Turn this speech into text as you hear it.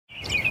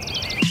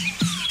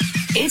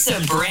It's a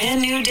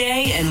brand new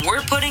day, and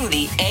we're putting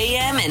the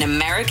AM in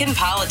American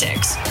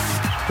politics.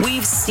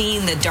 We've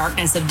seen the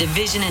darkness of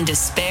division and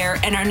despair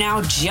and are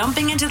now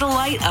jumping into the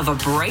light of a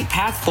bright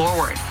path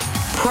forward.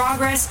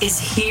 Progress is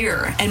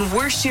here, and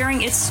we're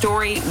sharing its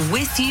story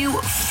with you,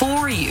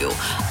 for you,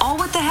 all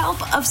with the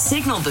help of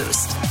Signal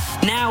Boost.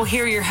 Now,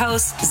 here are your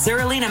hosts,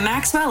 Zerlina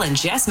Maxwell and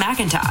Jess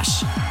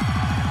McIntosh.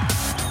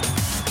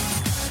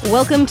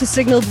 Welcome to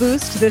Signal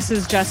Boost. This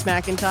is Jess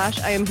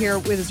McIntosh. I am here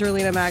with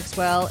Zerlina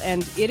Maxwell,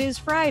 and it is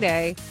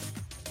Friday.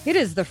 It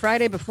is the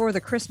Friday before the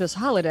Christmas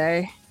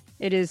holiday.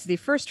 It is the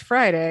first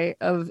Friday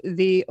of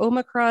the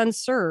Omicron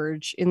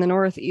surge in the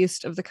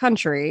northeast of the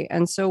country,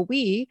 and so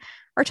we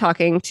are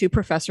talking to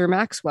Professor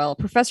Maxwell.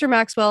 Professor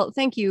Maxwell,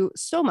 thank you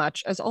so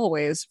much, as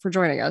always, for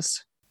joining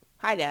us.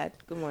 Hi, Dad.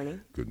 Good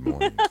morning. Good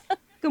morning.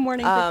 Good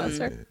morning,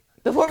 Professor.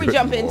 Before we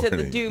jump into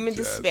the doom and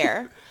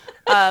despair,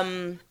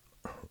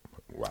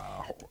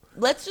 Wow.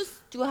 let's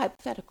just do a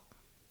hypothetical.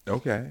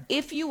 Okay.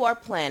 If you are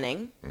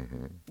planning,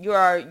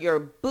 you're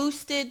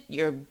boosted,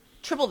 you're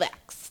triple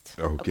vaxxed,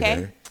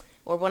 okay?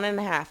 Or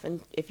 1.5,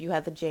 and if you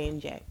have the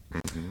J&J.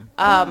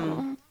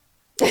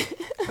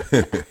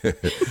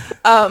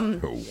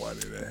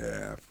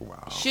 1.5.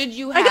 Wow. Should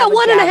you have I got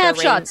 1.5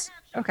 gathering- shots.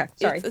 Okay,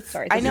 sorry.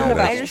 Sorry. I know, Yeah, I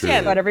that's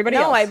understand. true. But everybody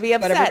else. I'd be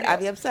But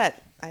everybody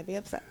upset. I'd be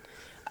upset.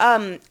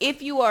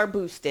 If you are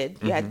boosted,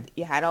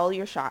 you had all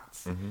your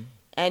shots,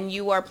 and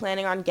you are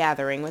planning on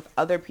gathering with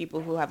other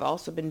people who have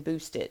also been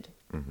boosted,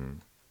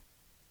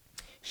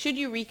 should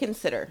you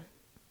reconsider?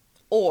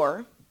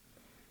 Or,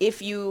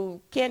 if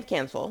you can't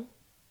cancel,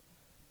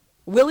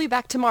 We'll be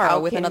back tomorrow how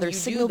with can another you do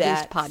Signal Boost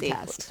that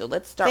podcast. safely? So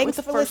let's start Thanks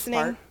with the for first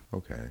listening.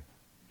 part. Okay.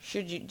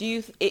 Should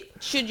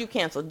you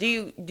cancel? Do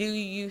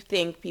you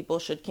think people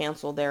should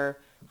cancel their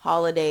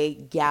holiday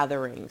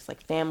gatherings,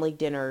 like family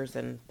dinners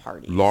and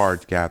parties?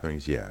 Large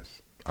gatherings,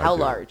 yes. I How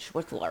do. large?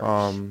 What's large?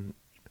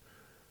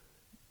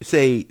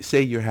 Say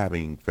you're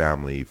having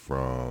family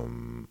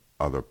from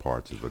other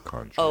parts of the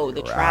country. Oh,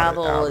 the or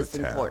travel out of is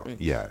town. important.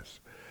 Yes.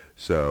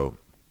 So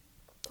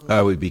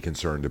I would be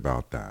concerned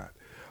about that.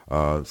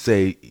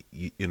 Say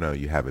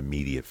you have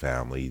immediate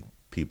family,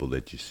 people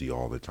that you see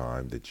all the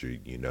time that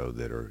you know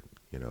that are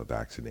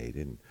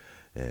vaccinated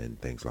and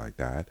things like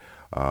that.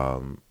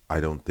 I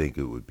don't think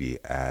it would be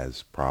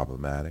as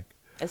problematic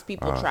As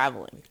people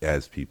traveling.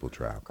 as people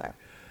travel. Okay.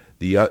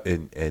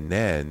 And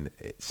then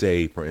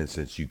say, for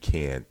instance, you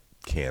can't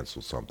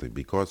cancel something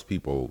because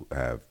people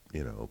have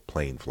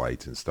plane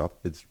flights and stuff.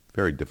 It's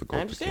very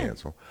difficult to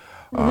cancel.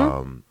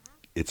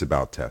 It's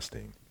about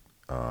testing.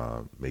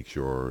 Make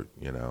sure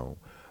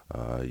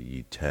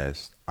you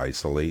test,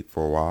 isolate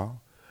for a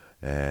while,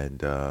 and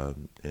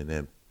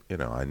then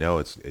I know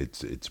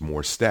it's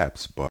more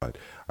steps, but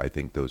I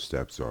think those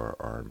steps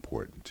are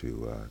important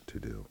to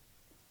do.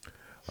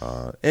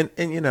 And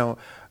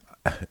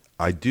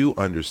I do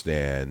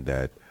understand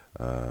that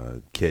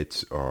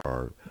kits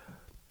are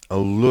a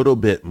little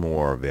bit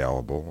more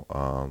available.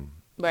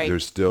 Right.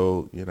 There's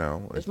still,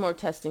 There's more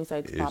testing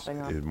sites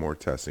popping up. more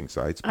testing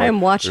sites. I am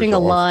but watching there's a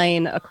also-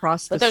 line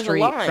across the But there's a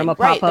street line, from a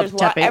right, pop-up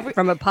there's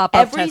from a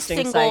pop-up every testing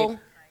single- site.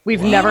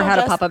 We've Wow. never had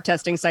a Just- pop-up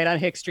testing site on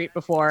Hick Street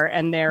before,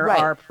 and there Right.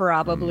 are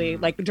probably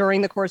like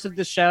during the course of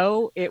the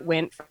show, it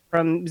went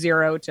from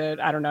 0 to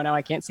I don't know. Now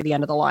I can't see the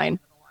end of the line.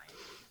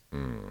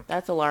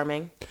 That's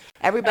alarming.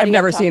 Everybody I've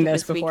never I've talked seen to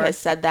this week before. has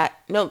said that.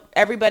 No,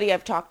 everybody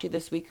I've talked to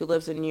this week who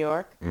lives in New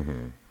York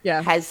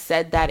Yeah. has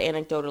said that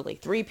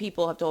anecdotally. 3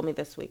 people have told me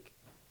this week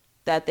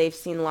that they've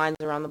seen lines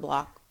around the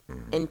block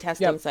in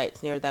testing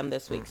sites near them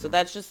this week. So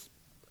that's just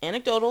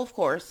anecdotal, of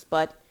course,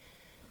 but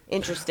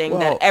interesting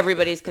that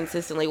everybody's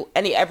consistently,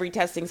 every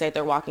testing site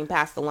they're walking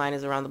past, the line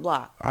is around the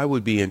block. I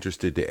would be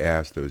interested to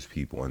ask those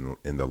people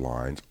in the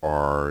lines,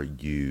 are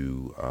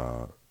you,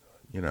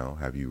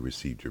 have you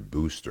received your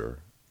booster?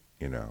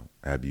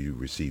 Have you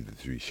received the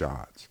 3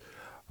 shots?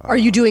 Are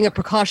you doing a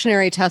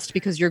precautionary test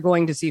because you're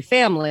going to see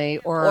family,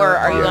 or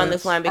are you on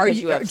this line because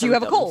you have do you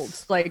have a cold?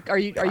 symptoms? Like, are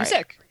you Right.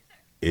 sick?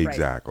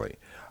 Exactly.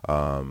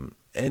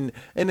 And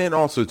then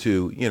also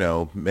too,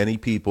 many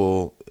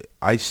people,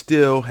 I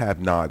still have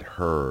not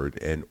heard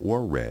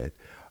or read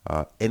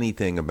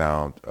anything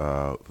about,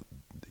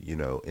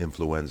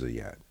 influenza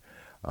yet.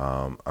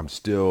 I'm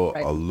still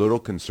a little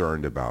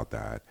concerned about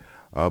that.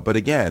 But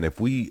again, if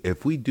we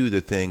do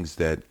the things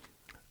that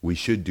we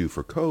should do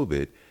for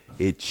COVID,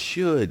 it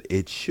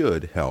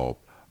should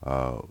help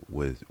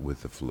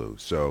with the flu.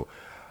 So,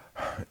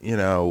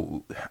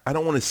 I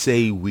don't want to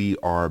say we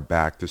are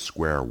back to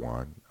square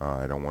one.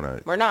 I don't want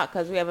to. We're not,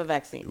 because we have a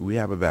vaccine. We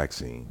have a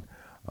vaccine,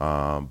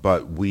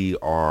 but we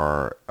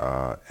are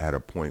at a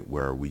point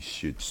where we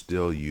should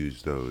still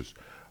use those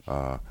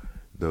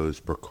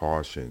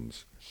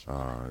precautions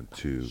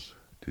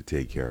to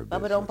take care of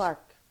business. Bubba, don't bark.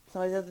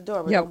 Somebody's at the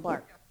door, but Yep. don't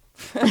bark.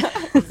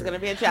 This is going to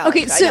be a challenge.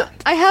 Okay, so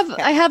I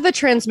have a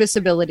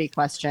transmissibility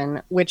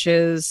question, which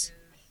is,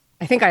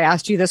 I think I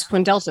asked you this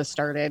when Delta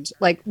started.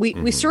 Like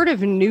we sort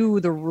of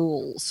knew the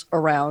rules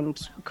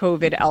around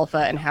COVID Alpha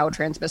and how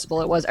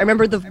transmissible it was. I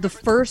remember the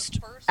first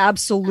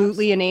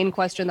absolutely inane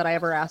question that I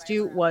ever asked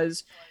you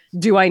was,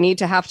 do I need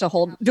to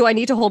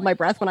hold my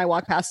breath when I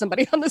walk past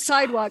somebody on the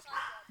sidewalk?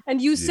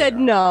 And you said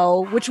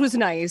no, which was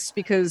nice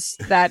because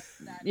that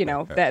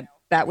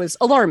was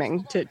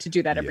alarming to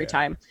do that every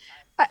time.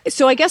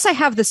 So I guess I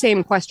have the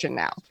same question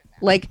now.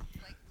 Like,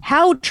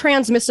 how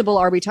transmissible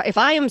are we? If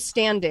I am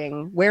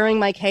standing wearing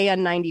my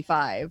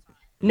KN95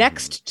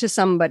 next to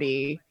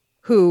somebody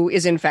who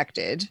is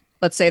infected,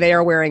 let's say they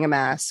are wearing a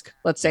mask,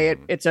 let's say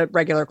it's a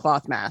regular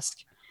cloth mask.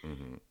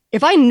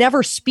 If I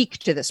never speak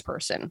to this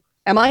person,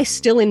 am I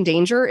still in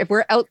danger? If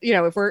we're out,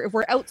 if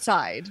we're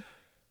outside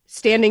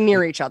standing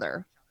near each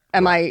other,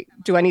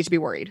 do I need to be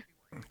worried?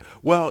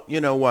 Well,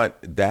 you know what,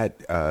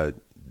 that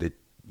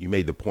you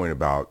made the point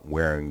about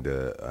wearing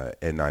the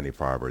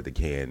N95 or the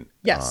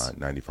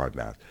KN95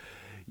 mask.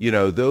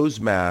 Those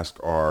masks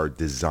are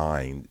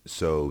designed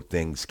so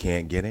things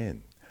can't get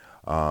in.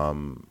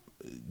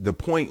 The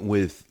point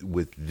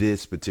with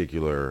this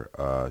particular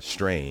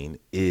strain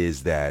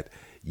is that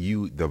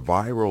the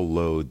viral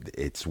load,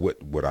 it's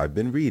what I've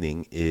been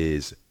reading,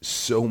 is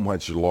so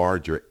much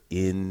larger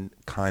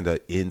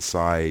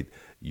inside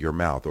your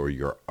mouth or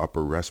your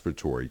upper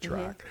respiratory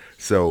tract.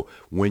 So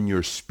when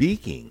you're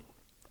speaking,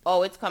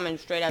 it's coming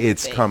straight out of the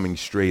face. It's coming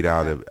straight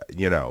out of,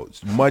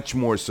 much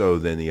more so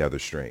than the other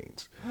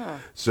strains.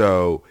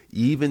 So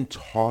even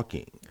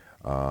talking,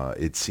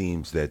 it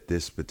seems that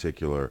this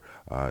particular,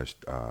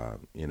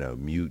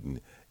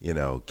 mutant,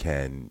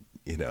 can,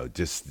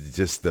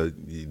 just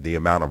the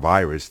amount of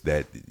virus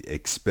that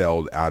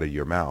expelled out of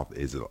your mouth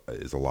is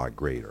a lot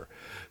greater.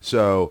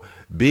 So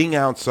being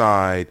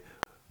outside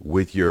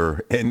with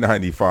your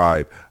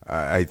N95,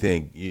 I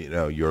think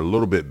you're a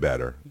little bit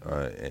better,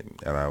 and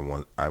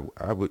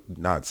I would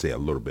not say a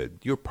little bit.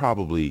 You're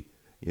probably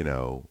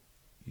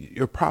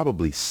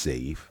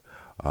safe,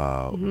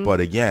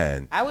 but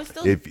again, I would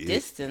still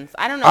distance.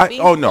 I don't know.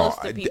 Being close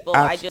to people,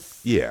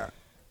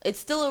 it's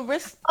still a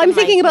risk. I'm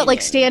thinking about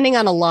like standing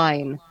on a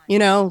line.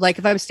 Like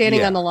if I'm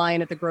standing on the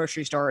line at the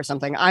grocery store or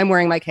something, I'm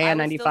wearing my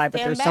KN95, but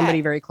there's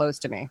somebody very close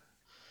to me.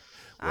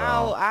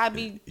 Well, I'd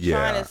be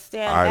trying to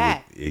stand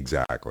back.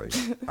 Exactly.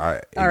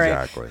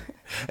 Exactly.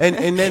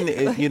 And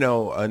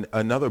then,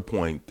 another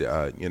point,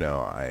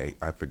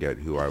 I forget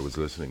who I was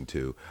listening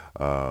to,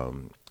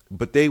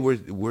 but they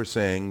were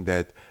saying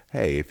that,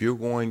 hey, if you're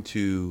going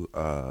to,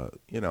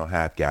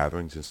 have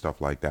gatherings and stuff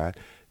like that,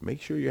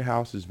 make sure your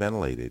house is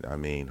ventilated. I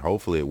mean,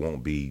 hopefully it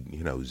won't be,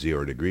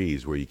 0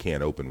 degrees where you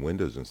can't open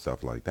windows and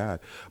stuff like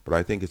that. But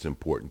I think it's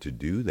important to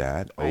do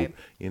that. Right.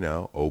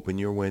 Open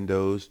your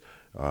windows.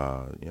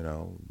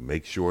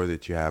 Make sure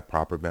that you have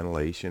proper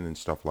ventilation and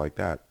stuff like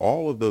that.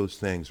 All of those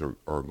things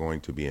are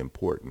going to be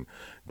important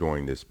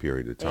during this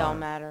period of time. They all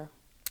matter.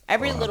 I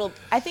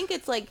think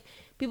it's like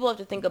people have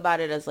to think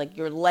about it as like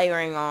you're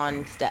layering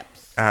on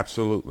steps.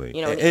 Absolutely.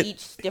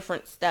 Each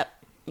different step,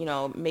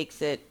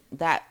 makes it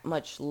that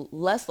much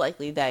less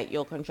likely that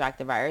you'll contract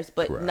the virus,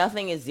 but Correct.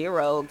 Nothing is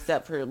zero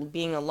except for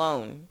being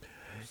alone.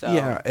 So.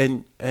 Yeah.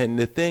 And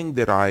the thing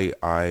that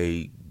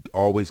I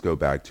always go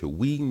back to,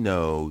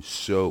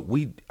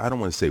 I don't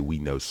want to say we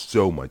know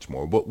so much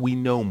more, but we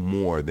know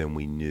more than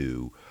we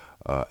knew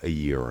a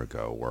year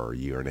ago or a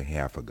year and a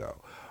half ago,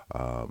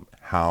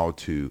 how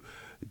to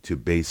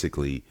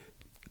basically,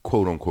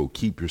 quote unquote,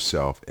 keep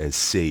yourself as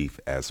safe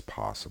as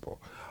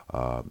possible.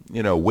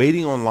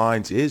 Waiting on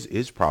lines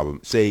is problem.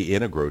 Say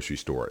in a grocery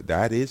store,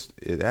 that is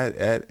a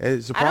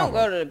problem. I don't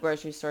go to the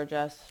grocery store,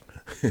 Jess.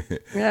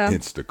 Yeah.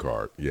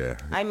 Instacart, yeah.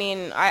 I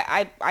mean,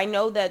 I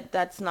know that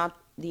that's not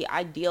the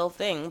ideal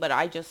thing, but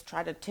I just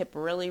try to tip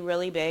really,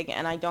 really big,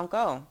 and I don't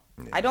go.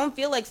 Yeah. I don't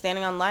feel like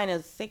standing on line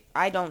is safe.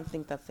 I don't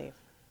think that's safe,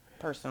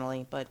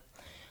 personally, but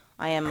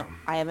I have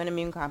an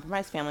immune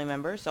compromised family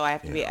member, so I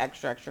have to be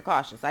extra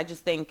cautious. I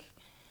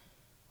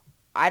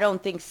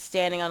don't think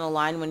standing on the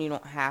line when you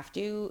don't have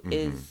to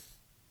is,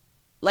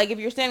 like if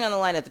you're standing on the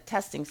line at the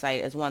testing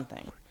site is one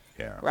thing,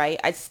 right?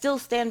 I still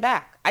stand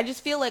back. I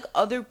just feel like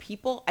other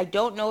people, I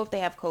don't know if they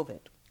have COVID.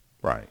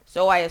 Right.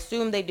 So I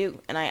assume they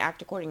do, and I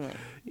act accordingly.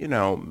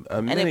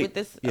 With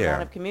this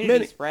amount of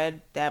community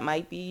spread, that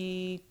might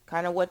be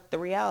kind of what the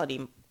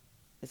reality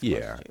is.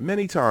 Yeah.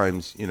 Many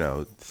times,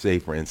 say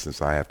for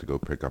instance, I have to go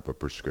pick up a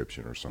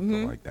prescription or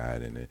something like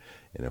that in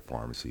a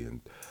pharmacy,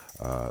 and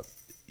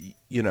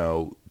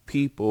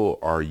people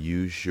are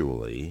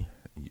usually,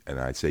 and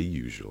I say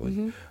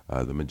usually,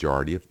 the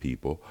majority of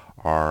people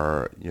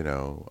are,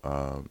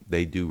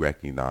 they do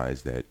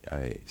recognize that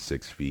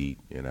 6 feet,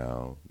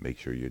 make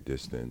sure you're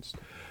distanced.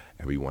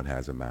 Everyone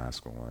has a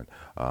mask on.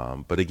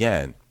 But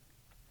again,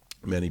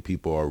 many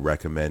people are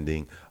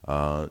recommending,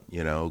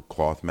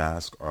 cloth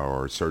mask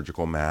or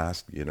surgical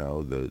mask.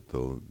 The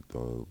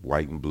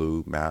white and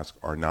blue mask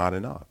are not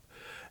enough,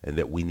 and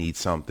that we need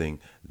something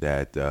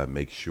that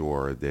makes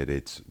sure that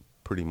it's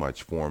pretty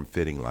much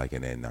form-fitting like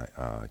an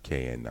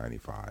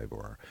KN95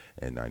 or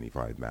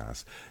N95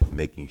 mask,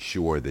 making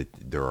sure that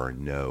there are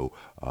no,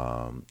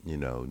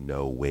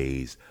 no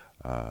ways,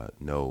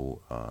 no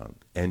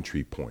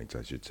entry points,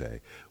 I should say,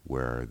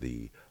 where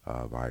the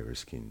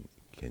virus can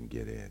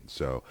get in.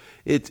 So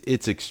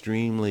it's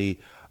extremely,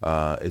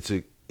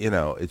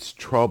 it's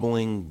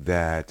troubling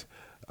that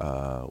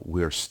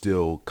we're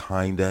still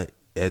kind of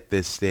at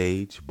this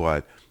stage,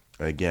 but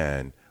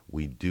again,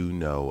 we do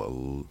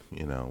know,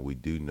 we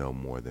do know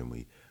more than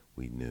we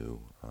knew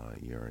a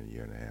year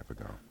and a half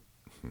ago.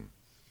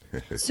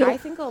 So I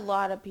think a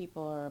lot of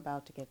people are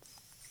about to get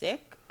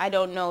sick. I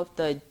don't know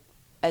if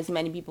as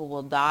many people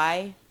will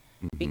die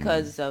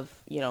because of,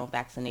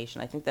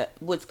 vaccination. I think that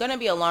what's going to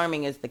be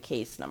alarming is the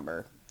case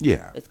number.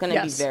 Yeah. It's going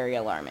to be very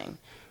alarming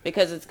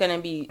because it's going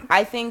to be,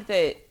 I think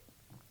that,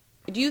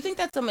 do you think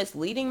that's a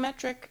misleading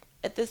metric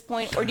at this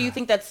point, or do you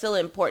think that's still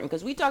important?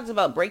 Because we talked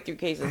about breakthrough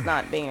cases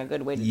not being a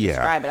good way to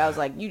describe it. I was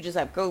like, you just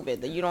have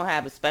COVID, that you don't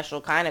have a special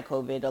kind of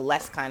COVID,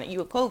 you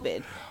have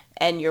COVID,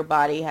 and your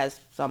body has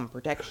some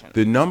protection.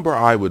 The number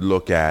I would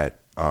look at,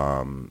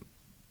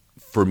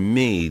 for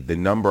me, the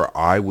number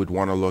I would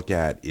want to look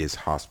at is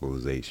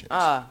hospitalizations.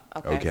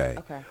 Okay.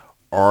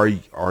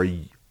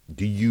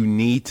 Do you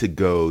need to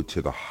go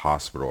to the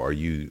hospital? Are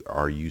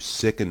you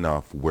sick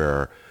enough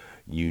where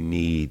you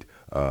need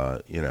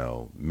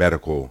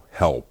medical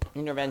help?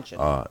 Intervention.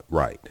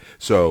 Right.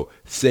 So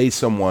say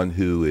someone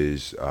who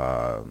is,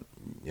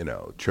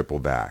 triple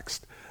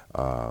vaxxed,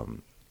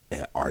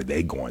 are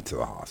they going to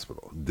the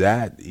hospital?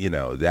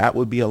 That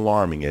would be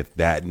alarming if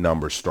that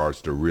number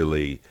starts to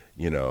really,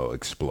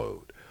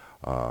 explode.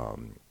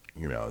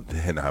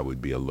 Then I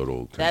would be a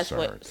little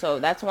concerned. So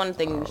that's one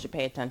thing we should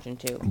pay attention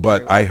to.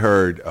 But I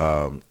heard,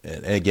 and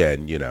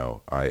again,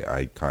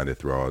 I kind of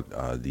throw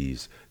out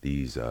these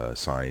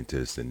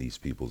scientists and these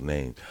people's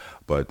names,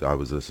 but I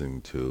was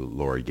listening to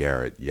Lori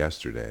Garrett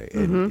yesterday,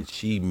 and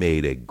she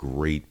made a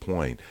great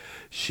point.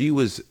 She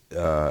was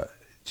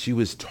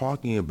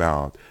talking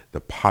about the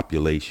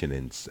population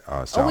in South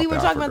Africa. We were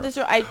talking about this.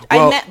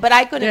 But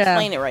I couldn't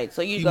explain it right.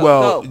 So you go.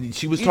 Well, go.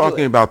 She was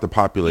talking about the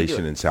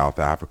population in South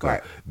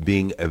Africa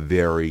being a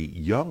very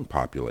young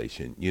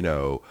population.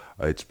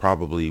 It's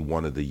probably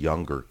one of the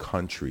younger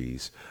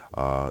countries,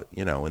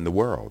 in the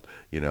world,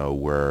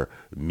 where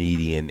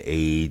median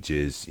age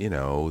is,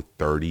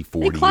 30,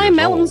 40 They climb years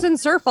mountains old. and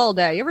surf all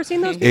day. You ever seen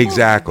those people?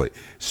 Exactly.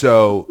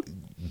 So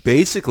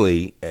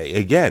basically,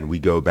 again, we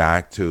go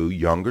back to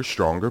younger,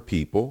 stronger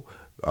people,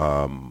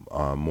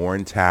 more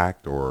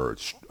intact or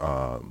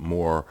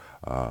more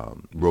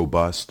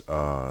robust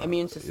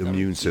Immune systems. Immune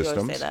You always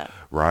systems, say that.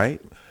 right?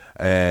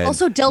 And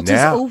Also, Delta's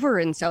now, over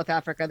in South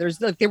Africa.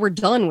 They were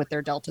done with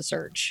their Delta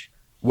surge.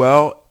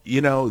 well,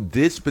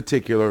 this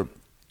particular,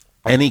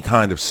 any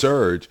kind of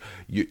surge,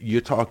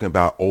 you're talking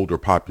about older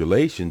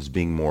populations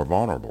being more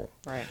vulnerable.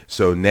 Right.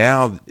 So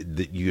now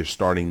that you're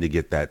starting to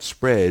get that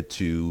spread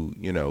to,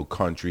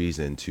 countries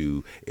and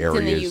to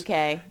areas. It's in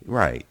the UK.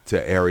 Right.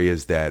 To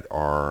areas that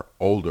are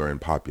older in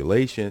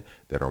population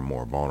that are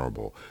more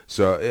vulnerable.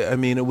 So, I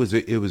mean, it was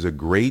a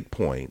great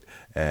point.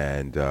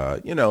 And,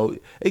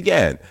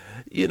 again,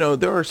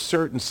 there are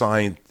certain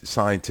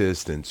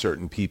scientists and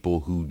certain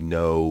people who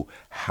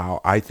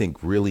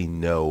really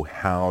know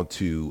how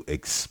to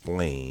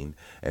explain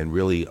and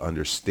really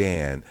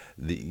understand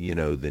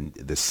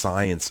the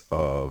science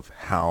of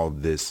how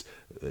this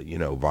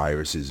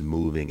virus is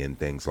moving and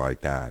things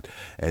like that,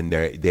 and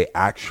they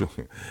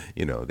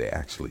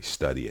actually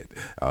study it,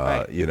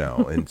 Right.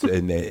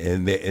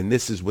 and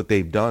this is what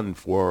they've done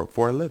for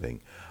a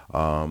living.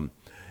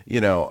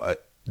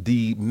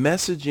 The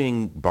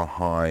messaging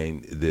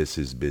behind this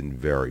has been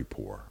very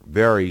poor,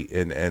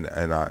 and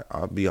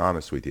I'll be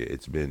honest with you,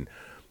 it's been,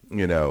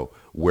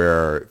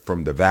 where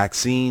from the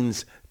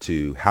vaccines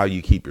to how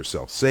you keep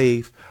yourself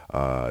safe,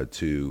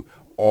 to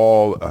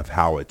all of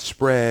how it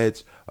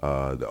spreads,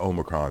 the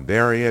Omicron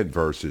variant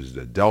versus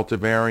the Delta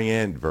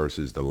variant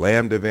versus the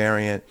Lambda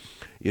variant.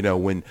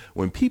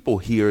 When people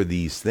hear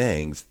these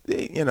things,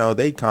 they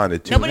kind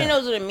of tune Nobody out.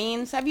 knows what it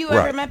means. Have you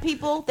ever met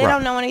people? They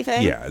don't know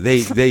anything. Yeah,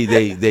 they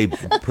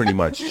pretty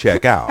much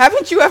check out.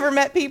 Haven't you ever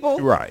met people?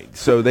 Right.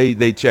 So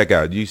they check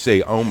out. You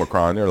say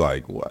Omicron, they're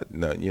like, what?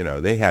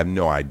 No, they have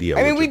no idea.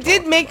 I mean, we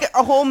did make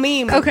a whole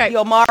meme with Okay. the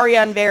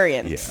Omarion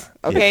variant. Yeah.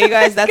 Okay, you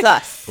guys, that's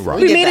us.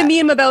 Right. We did made that.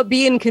 a meme about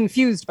being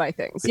confused by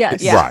things.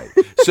 Yes. Yeah. Right.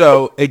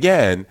 So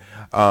again,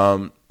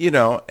 and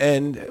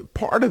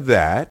part of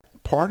that,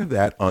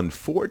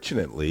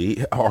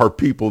 unfortunately, are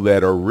people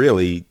that are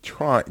really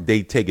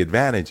they take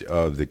advantage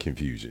of the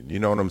confusion. You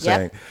know what I'm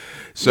saying?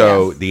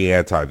 So Yes. the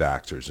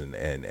anti-vaxxers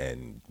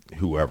and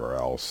whoever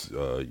else,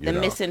 The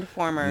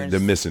misinformers. The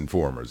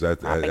misinformers.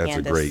 That's a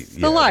Propagandists. great,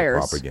 The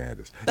liars.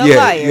 Propagandists. The Yeah,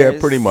 liars.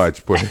 pretty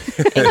much.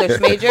 English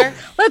major.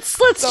 Let's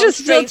Go just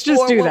straight do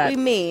for what that. we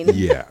mean.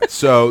 Yeah.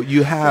 So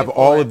you have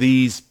all of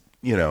these,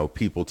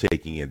 people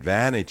taking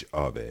advantage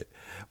of it,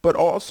 but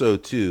also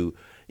too,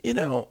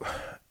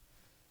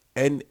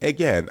 and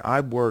again,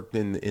 I've worked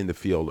in the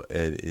field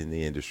in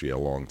the industry a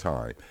long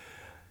time.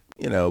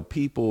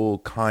 people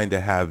kind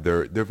of have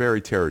they're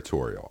very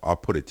territorial. I'll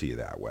put it to you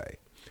that way.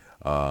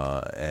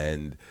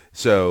 And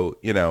so,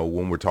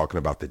 when we're talking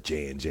about the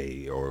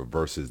J&J or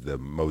versus the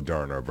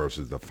Moderna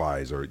versus the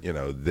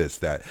Pfizer, this,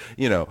 that,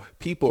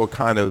 people are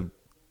kind of,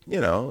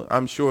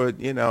 I'm sure,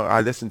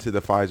 I listened to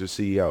the Pfizer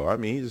CEO. I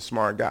mean, he's a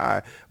smart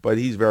guy, but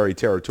he's very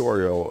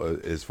territorial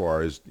as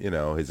far as, his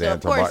so antibody.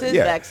 Of course, his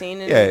vaccine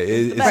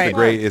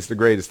it's the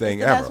greatest thing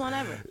it's the ever. best one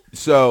ever.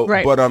 So,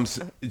 right. but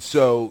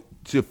so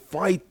to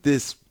fight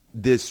this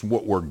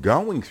what we're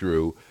going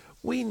through,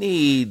 we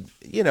need,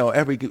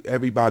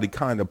 everybody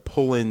kind of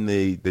pulling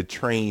the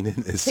train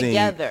in the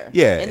together,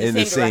 same, in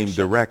the same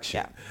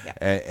direction. Yeah.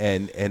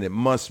 And it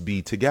must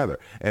be together.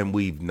 And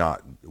we've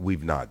not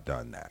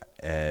done that.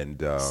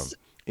 And,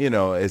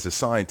 as a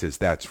scientist,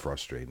 that's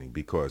frustrating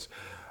because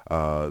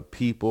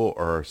people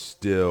are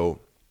still,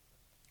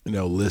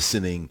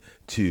 listening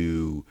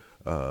to,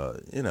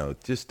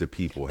 just the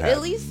people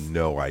have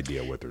no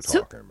idea what they're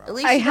talking about. At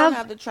least you don't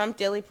have the Trump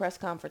daily press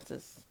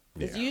conferences.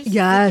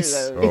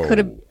 Yes, it could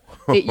have.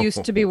 It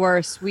used to be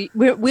worse.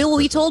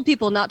 We told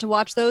people not to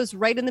watch those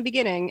right in the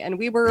beginning, and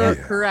we were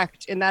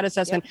correct in that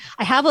assessment.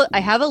 Yep.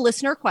 I have a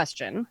listener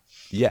question.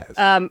 Yes.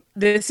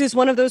 This is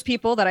one of those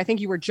people that I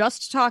think you were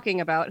just talking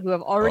about who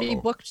have already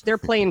booked their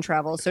plane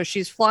travel. So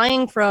she's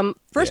flying from.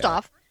 First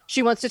off,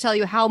 she wants to tell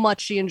you how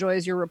much she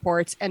enjoys your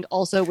reports and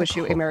also wish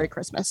you a Merry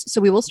Christmas. So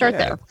we will start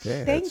there.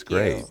 Yeah, that's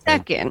great.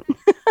 Second,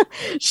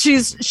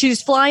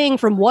 she's flying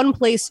from one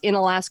place in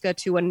Alaska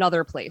to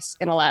another place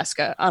in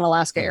Alaska on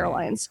Alaska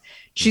Airlines.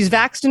 She's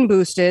vaxxed and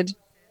boosted.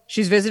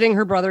 She's visiting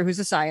her brother, who's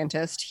a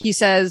scientist. He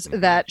says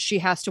that she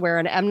has to wear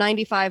an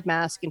N95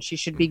 mask and she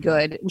should be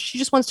good. And she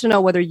just wants to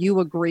know whether you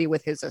agree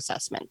with his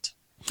assessment.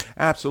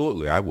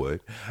 Absolutely, I would.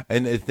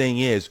 And the thing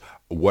is,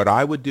 what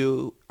I would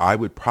do, I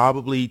would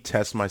probably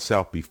test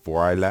myself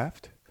before I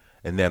left,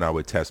 and then I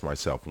would test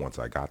myself once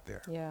I got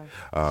there. Yeah.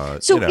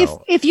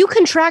 So if you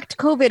contract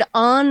COVID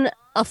on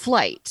a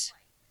flight,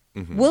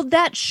 will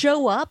that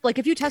show up? Like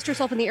if you test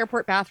yourself in the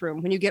airport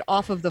bathroom when you get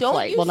off of the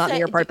flight, well, not in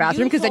the airport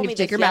bathroom because then you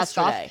take your mask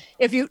off.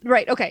 If you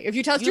if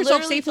you test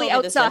yourself safely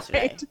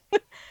outside.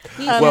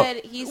 He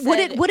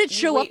said, would it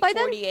show up by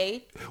then?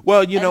 48,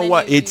 well, you know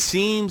what? It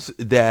seems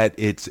that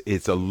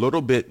it's a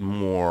little bit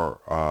more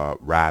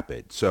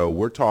rapid. So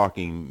we're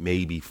talking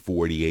maybe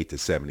 48 to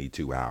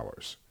 72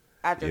 hours.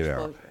 After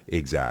exposure.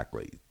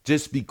 Exactly.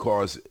 Just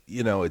because,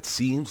 it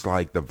seems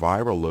like the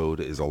viral load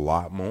is a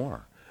lot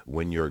more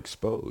when you're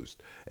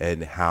exposed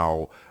and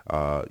how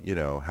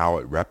how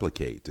it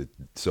replicates.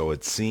 So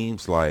it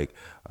seems like,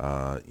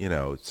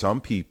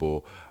 some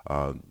people,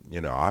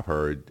 I've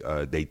heard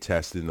they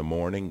test in the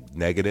morning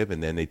negative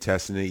and then they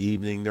test in the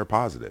evening, they're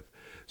positive.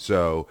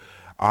 So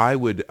I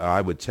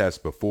would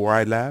test before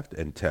I left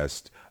and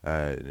test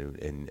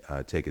and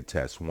take a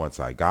test once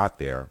I got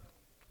there,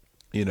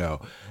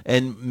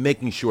 and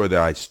making sure that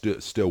I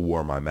still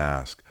wore my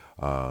mask,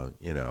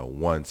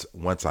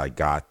 once I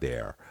got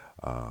there.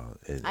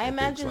 I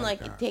imagine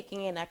like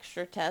taking an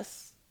extra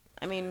test.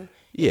 I mean,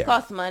 Yeah. It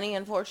costs money,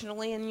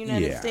 unfortunately, in the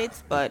United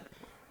States, but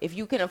if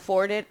you can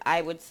afford it,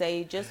 I would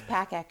say just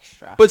pack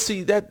extra. But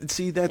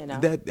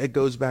that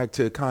goes back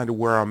to kind of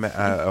where I'm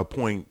at a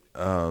point,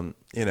 where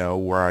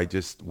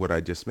what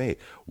I just made.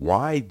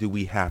 Why do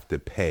we have to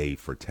pay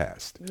for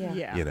tests?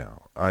 Yeah.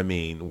 I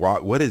mean,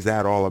 what is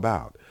that all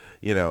about?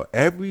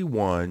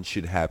 Everyone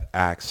should have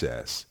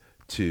access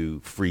to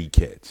free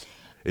kits.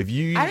 If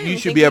you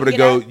should be able to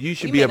go, you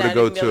should be able to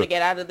go to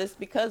get out of this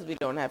because we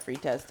don't have free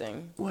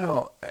testing.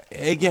 Well,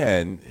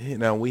 again,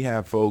 we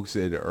have folks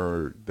that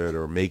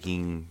are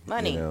making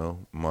money.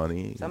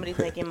 Money. Somebody's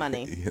making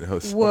money.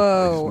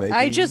 Whoa!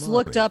 I just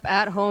looked up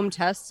at-home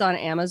tests on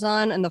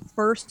Amazon, and the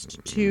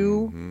first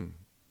two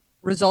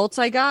results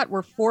I got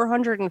were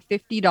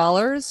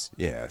 $450.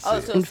 Yes.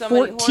 Oh, so and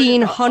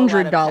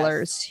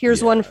 $1,400.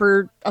 Here's one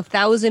for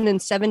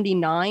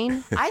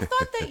 $1,079. I thought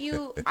that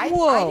I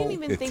didn't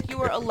even think you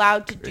were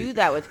allowed to do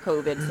that with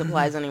COVID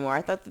supplies anymore.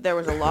 I thought that there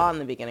was a law in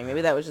the beginning.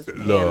 Maybe that was just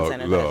hand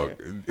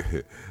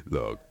sanitizer.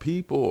 Look,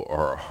 people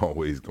are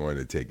always going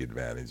to take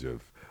advantage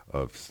of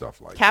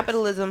stuff like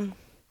capitalism.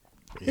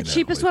 The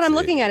cheapest one I'm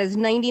looking at is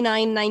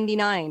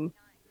 $99.99.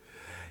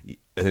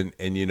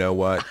 And you know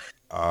what?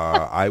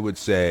 I would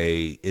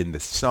say in the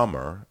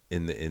summer,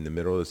 in the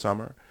middle of the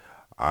summer,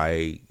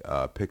 I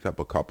picked up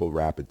a couple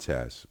rapid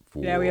tests for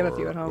we have a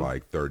few at home.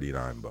 like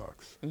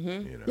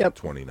 $39. Yep.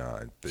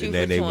 29. Two And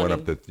then for they 20.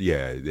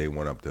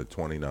 went up to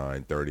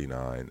 29,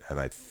 39, and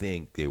I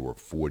think they were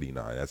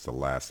 49. That's the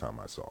last time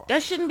I saw.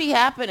 That shouldn't be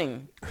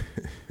happening.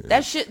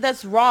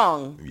 That's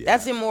wrong. Yeah.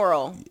 That's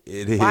immoral.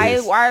 It is.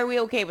 Why are we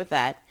okay with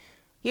that?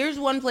 Here's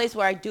one place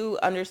where I do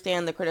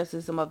understand the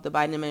criticism of the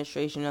Biden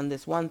administration on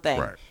this one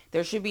thing. Right.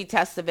 There should be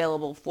tests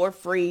available for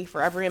free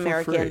for every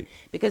American free.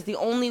 because the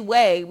only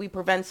way we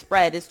prevent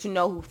spread is to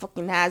know who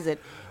fucking has it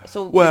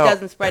so it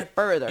doesn't spread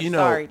further.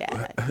 Sorry,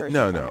 Dad.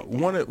 No.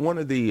 One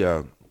of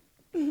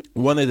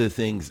the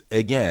things,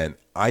 again,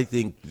 I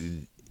think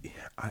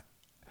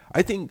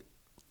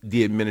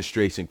the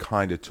administration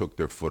kind of took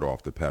their foot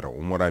off the pedal.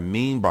 And what I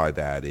mean by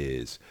that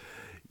is,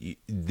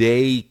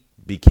 they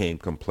became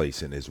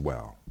complacent as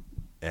well.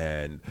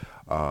 And,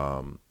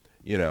 I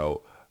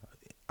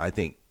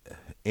think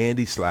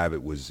Andy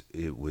Slavitt was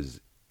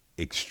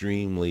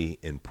extremely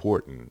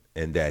important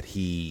in that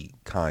he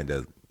kind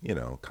of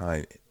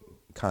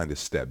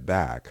stepped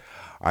back.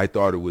 I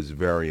thought it was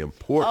very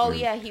important. Oh,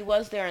 yeah, he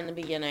was there in the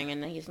beginning,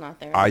 and he's not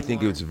there I anymore.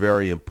 think it's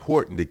very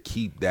important to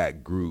keep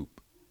that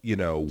group,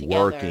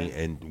 working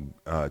and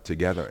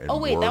together. And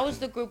wait, working. that was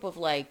the group of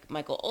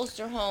Michael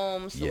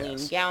Osterholm, Celine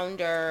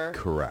Gounder,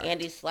 correct,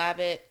 Andy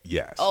Slavitt.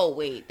 Yes. Oh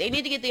wait, they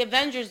need to get the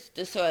Avengers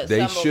to assemble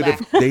They should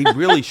have. They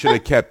really should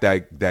have kept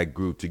that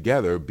group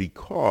together,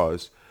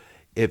 because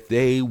if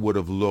they would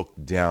have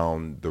looked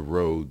down the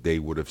road, they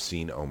would have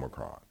seen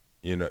Omicron.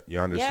 You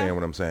understand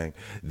what I'm saying?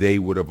 They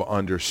would have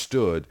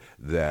understood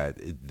that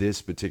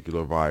this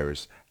particular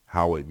virus,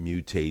 how it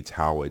mutates,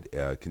 how it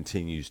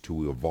continues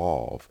to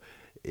evolve.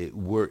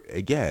 We're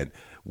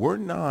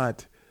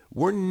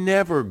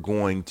never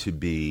going to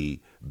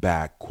be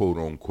back, quote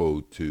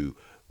unquote, to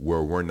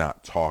where we're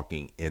not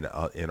talking in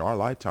our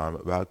lifetime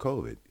about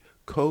COVID.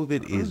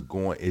 COVID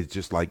is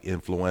just like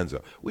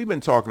influenza. We've been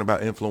talking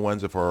about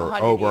influenza for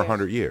over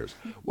 100 years.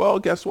 Well,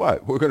 guess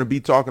what? We're going to be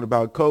talking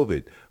about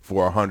COVID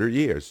for 100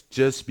 years,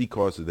 just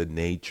because of the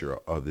nature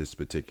of this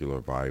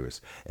particular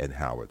virus and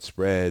how it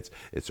spreads.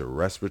 It's a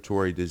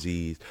respiratory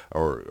disease,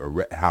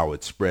 or how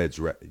it spreads,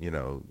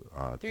 through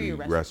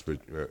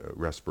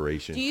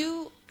respiration. Do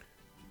you?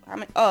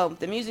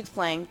 The music's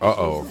playing.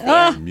 So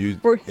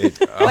it's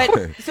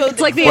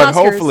like the Oscars. But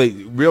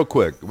hopefully, real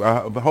quick,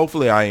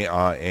 hopefully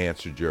I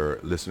answered your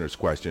listener's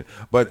question.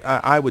 But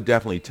I would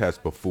definitely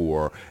test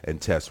before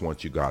and test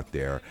once you got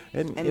there,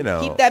 and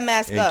keep that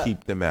mask up. And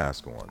keep the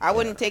mask on. I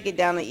wouldn't take it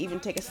down and even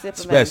take a sip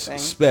of anything.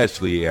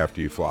 Especially after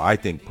you fly. I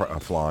think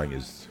flying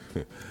is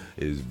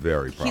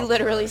very problematic. He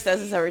literally says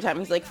this every time.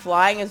 He's like,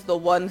 flying is the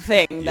one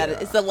thing that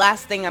is the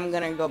last thing I'm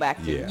gonna go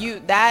back to. Yeah.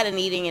 That and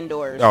eating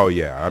indoors. Oh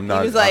yeah, I'm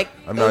not. He was like,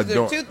 those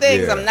are two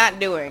things I'm not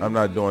doing. I'm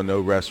not doing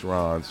no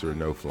restaurants or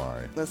no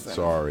flying. Listen,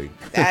 sorry.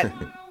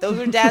 Those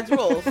are Dad's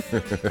rules.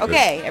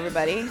 Okay,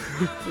 everybody,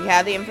 we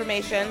have the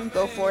information.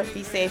 Go forth,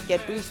 be safe,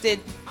 get boosted.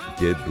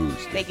 Get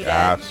boosted. Thank you,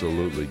 Dad.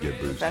 Absolutely, get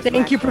boosted.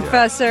 Thank you,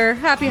 Professor.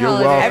 Happy You're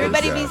holidays. welcome,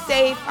 Everybody Dad. be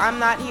safe. I'm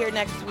not here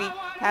next week.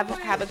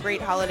 Have a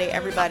great holiday,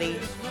 everybody.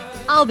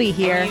 I'll be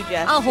here. And you,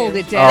 Jess, I'll too. hold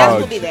it Jess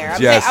down. will be there.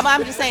 Jess.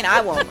 I'm just saying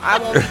I won't. I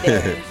won't be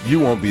there. You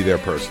won't be there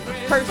personally.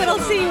 But I'll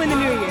see you in the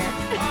new year.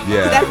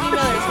 Yeah. Stephanie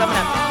Miller is coming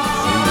up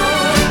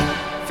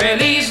next.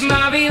 Feliz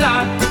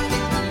Navidad.